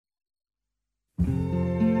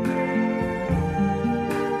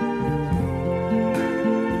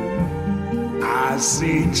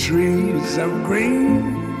see trees of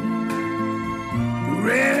green,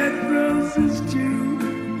 red roses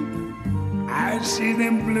too. I see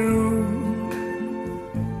them bloom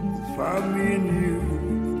for me and you.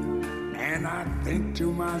 And I think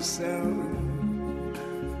to myself,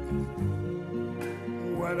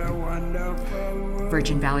 what a wonderful world.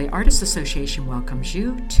 Virgin Valley Artists Association welcomes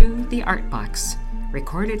you to The Art Box,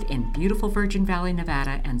 recorded in beautiful Virgin Valley,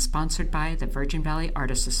 Nevada, and sponsored by the Virgin Valley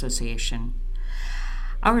Artists Association.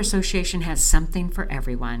 Our association has something for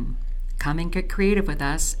everyone. Come and get creative with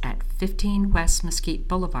us at 15 West Mesquite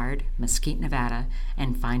Boulevard, Mesquite, Nevada,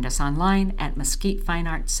 and find us online at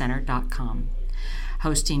mesquitefineartscenter.com.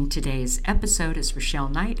 Hosting today's episode is Rochelle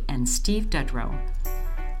Knight and Steve Dudrow.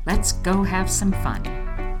 Let's go have some fun.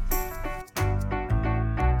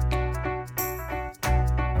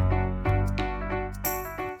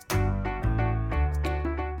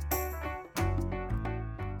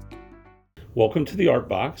 Welcome to the Art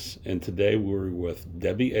Box, and today we're with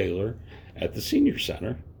Debbie Ayler at the Senior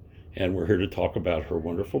Center, and we're here to talk about her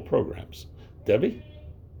wonderful programs. Debbie?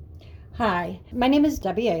 Hi, my name is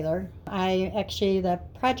Debbie Ayler. I'm actually the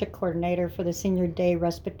project coordinator for the Senior Day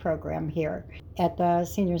Respite program here at the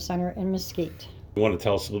Senior Center in Mesquite. You want to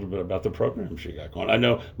tell us a little bit about the program she got going? I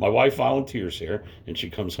know my wife volunteers here, and she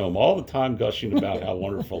comes home all the time gushing about how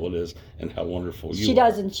wonderful it is and how wonderful you are. She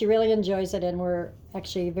does, and she really enjoys it, and we're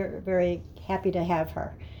actually very, very happy to have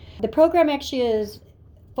her. The program actually is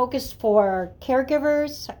focused for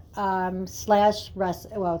caregivers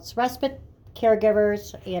it's respite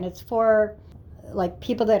caregivers, and it's for like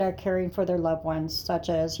people that are caring for their loved ones, such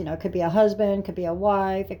as, it could be a husband, could be a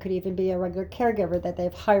wife, it could even be a regular caregiver that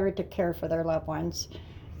they've hired to care for their loved ones.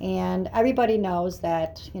 And everybody knows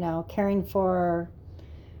that, caring for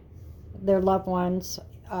their loved ones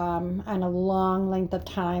on a long length of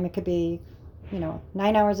time, it could be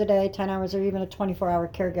 9 hours a day, 10 hours, or even a 24-hour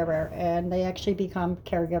caregiver, and they actually become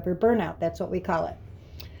caregiver burnout. That's what we call it.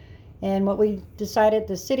 And what we decided,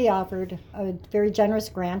 the city offered a very generous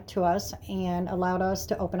grant to us and allowed us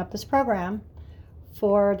to open up this program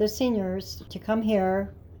for the seniors to come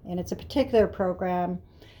here. And it's a particular program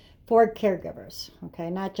for caregivers, okay?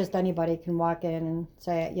 Not just anybody can walk in and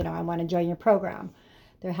say, I want to join your program.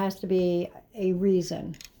 There has to be a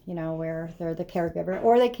reason, where they're the caregiver,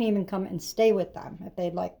 or they can even come and stay with them if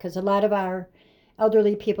they'd like, because a lot of our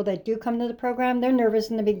elderly people that do come to the program, they're nervous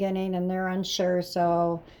in the beginning and they're unsure,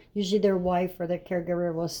 so usually their wife or their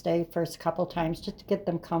caregiver will stay first couple times just to get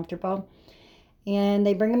them comfortable. And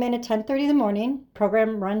they bring them in at 10:30 in the morning.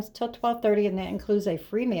 Program runs till 12:30, and that includes a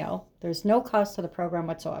free meal. There's no cost to the program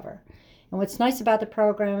whatsoever. And what's nice about the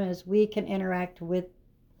program is we can interact with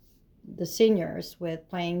the seniors with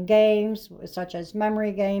playing games, such as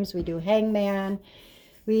memory games. We do hangman.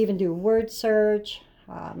 We even do word search.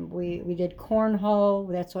 We did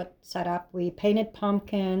cornhole. That's what set up. We painted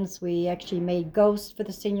pumpkins. We actually made ghosts for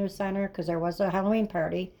the senior center because there was a Halloween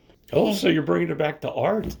party. Oh, so you're bringing it back to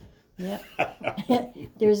art. Yeah.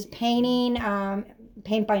 There's painting,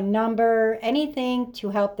 paint by number, anything to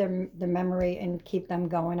help the memory and keep them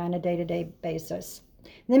going on a day-to-day basis.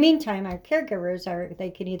 In the meantime, our caregivers they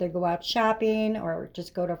can either go out shopping or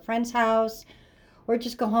just go to a friend's house or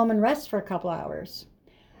just go home and rest for a couple hours.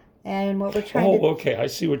 And what we're trying to... okay, I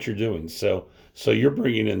see what you're doing. So you're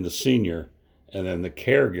bringing in the senior, and then the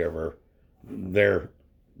caregiver,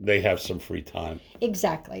 they have some free time.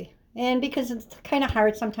 Exactly. And because it's kind of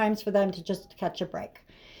hard sometimes for them to just catch a break.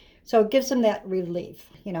 So it gives them that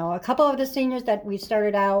relief. A couple of the seniors that we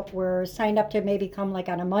started out were signed up to maybe come like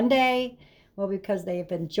on a Monday. Well, because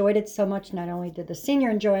they've enjoyed it so much, not only did the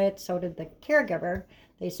senior enjoy it, so did the caregiver.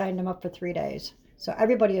 They signed them up for 3 days. So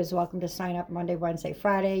everybody is welcome to sign up Monday, Wednesday,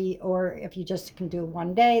 Friday, or if you just can do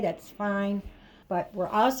one day, that's fine. But we're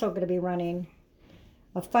also going to be running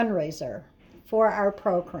a fundraiser for our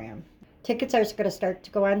program. Tickets are going to start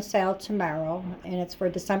to go on sale tomorrow, and it's for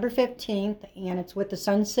December 15th, and it's with the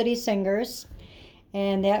Sun City Singers.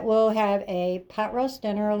 And that will have a pot roast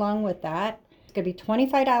dinner along with that. It's going to be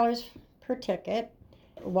 $25 per ticket.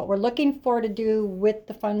 What we're looking for to do with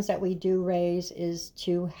the funds that we do raise is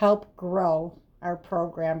to help grow our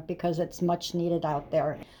program because it's much needed out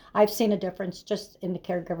there. I've seen a difference just in the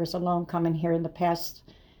caregivers alone coming here in the past,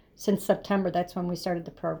 since September. That's when we started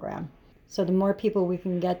the program. So the more people we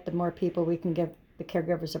can get, the more people we can give the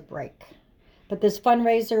caregivers a break. But this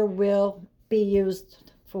fundraiser will be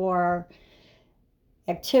used for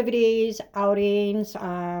activities, outings,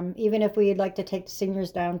 even if we'd like to take the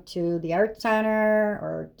seniors down to the art center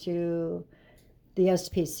or to the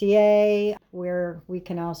SPCA, where we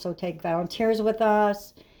can also take volunteers with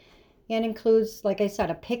us. and includes, like I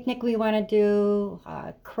said, a picnic we want to do,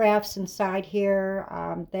 crafts inside here.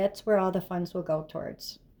 That's where all the funds will go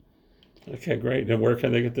towards. Okay, great. And where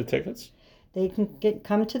can they get the tickets? They can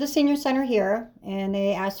come to the senior center here, and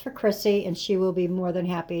they ask for Chrissy, and she will be more than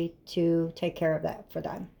happy to take care of that for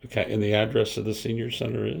them. Okay, and the address of the senior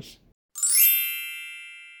center is?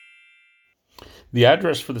 The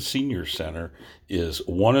address for the senior center is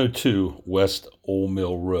 102 West Old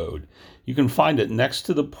Mill Road. You can find it next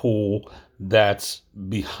to the pool that's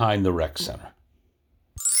behind the rec center.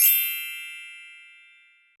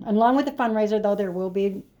 Along with the fundraiser, though, there will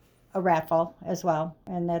be a raffle as well,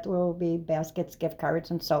 and that will be baskets, gift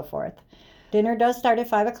cards, and so forth. Dinner does start at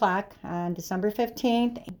 5 o'clock on December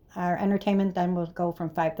 15th. Our entertainment then will go from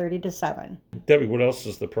 5:30 to 7. Debbie, what else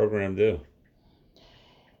does the program do?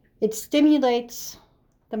 It stimulates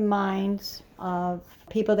the minds of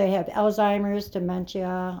people that have Alzheimer's,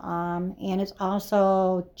 dementia, and it's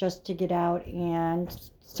also just to get out and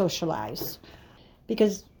socialize.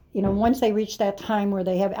 Because, once they reach that time where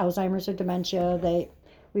they have Alzheimer's or dementia,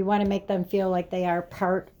 we want to make them feel like they are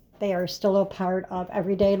still a part of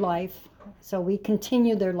everyday life. So we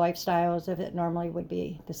continue their lifestyle as if it normally would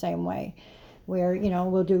be the same way. Where,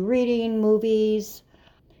 we'll do reading, movies,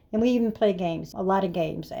 and we even play games, a lot of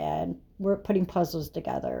games, and we're putting puzzles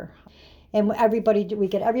together. And we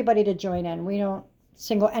get everybody to join in. We don't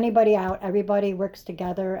single anybody out. Everybody works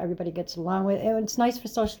together. Everybody gets along with it. And it's nice for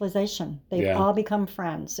socialization. They've all become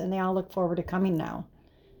friends, and they all look forward to coming now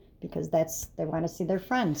because they want to see their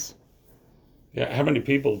friends. Yeah, how many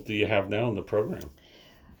people do you have now in the program?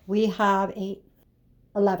 We have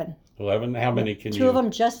 11. 11? How many can Two of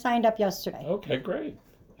them just signed up yesterday. Okay, great.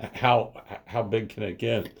 How big can it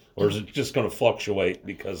get? Or is it just going to fluctuate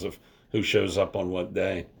because of who shows up on what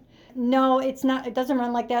day? No, it's not. It doesn't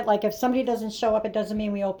run like that. Like if somebody doesn't show up, it doesn't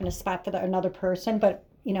mean we open a spot for another person. But,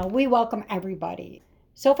 we welcome everybody.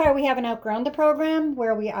 So far, we haven't outgrown the program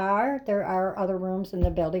where we are. There are other rooms in the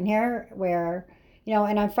building here where,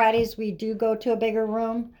 and on Fridays we do go to a bigger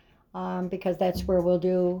room because that's where we'll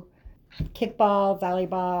do kickball,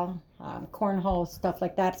 volleyball, cornhole, stuff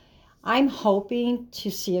like that. I'm hoping to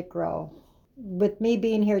see it grow. With me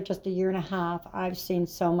being here just a year and a half, I've seen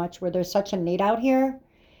so much where there's such a need out here.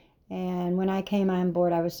 And when I came on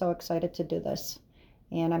board, I was so excited to do this.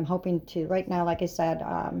 And I'm hoping to, right now, like I said,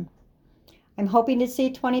 I'm hoping to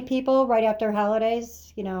see 20 people right after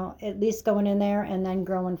holidays, at least going in there and then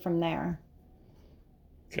growing from there.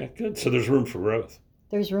 Okay, good. So there's room for growth.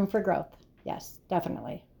 There's room for growth. Yes,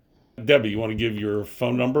 definitely. Debbie, you want to give your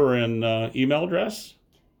phone number and email address?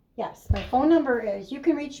 Yes, my phone number is, you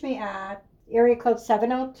can reach me at area code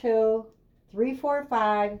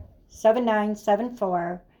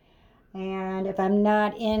 702-345-7974. And if I'm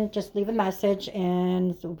not in, just leave a message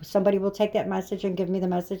and somebody will take that message and give me the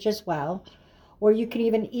message as well. Or you can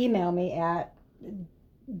even email me at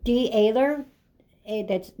Ayler,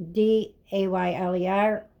 that's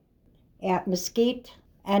DAYLER, at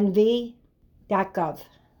mesquitenv.gov.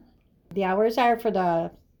 The hours are for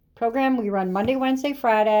the program. We run Monday, Wednesday,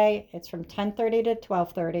 Friday. It's from 10:30 to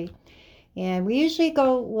 12:30. And we usually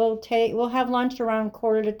we'll have lunch around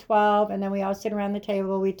 11:45, and then we all sit around the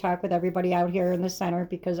table. We talk with everybody out here in the center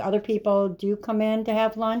because other people do come in to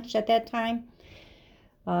have lunch at that time.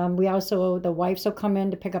 The wives will come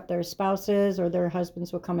in to pick up their spouses, or their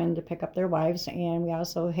husbands will come in to pick up their wives, and we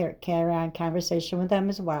also carry on conversation with them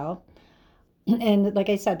as well. And like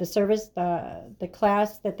I said, the service, the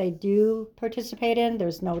class that they do participate in,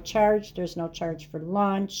 there's no charge. There's no charge for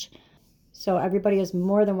lunch. So everybody is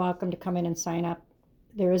more than welcome to come in and sign up.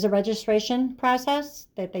 There is a registration process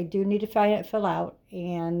that they do need to fill out,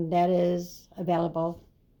 and that is available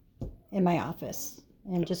in my office.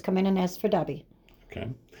 And just come in and ask for Debbie. Okay.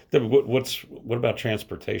 Debbie, what about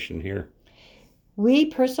transportation here? We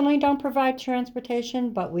personally don't provide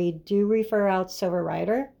transportation, but we do refer out Silver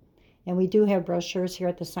Rider. And we do have brochures here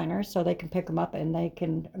at the center, so they can pick them up and they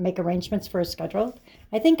can make arrangements for a schedule.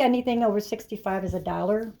 I think anything over 65 is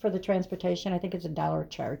 $1 for the transportation. I think it's $1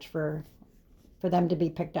 charge for them to be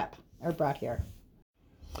picked up or brought here.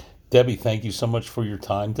 Debbie, thank you so much for your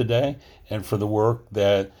time today and for the work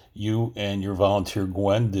that you and your volunteer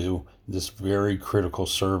Gwen do in this very critical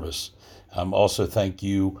service. Also, thank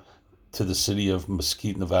you to the city of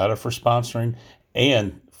Mesquite, Nevada for sponsoring,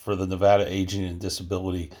 and for the Nevada Aging and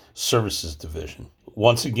Disability Services Division.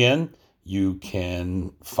 Once again, you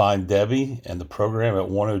can find Debbie and the program at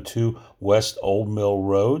 102 West Old Mill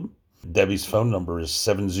Road. Debbie's phone number is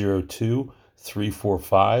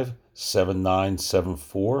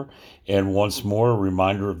 702-345-7974. And once more, a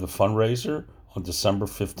reminder of the fundraiser on December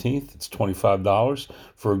 15th. It's $25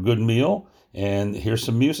 for a good meal, and here's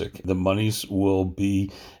some music. The monies will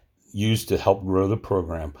be used to help grow the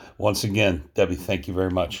program. Once again, Debbie, thank you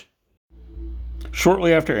very much.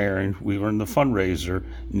 Shortly after airing, we learned the fundraiser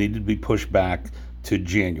needed to be pushed back to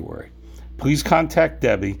January. Please contact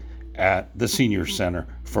Debbie at the Senior Center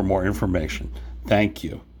for more information. Thank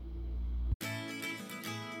you.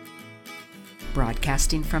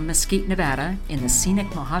 Broadcasting from Mesquite, Nevada, in the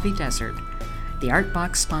scenic Mojave Desert, the Art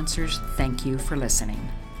Box sponsors thank you for listening.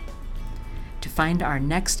 To find our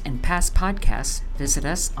next and past podcasts, visit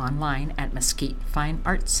us online at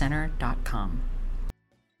mesquitefineartcenter.com.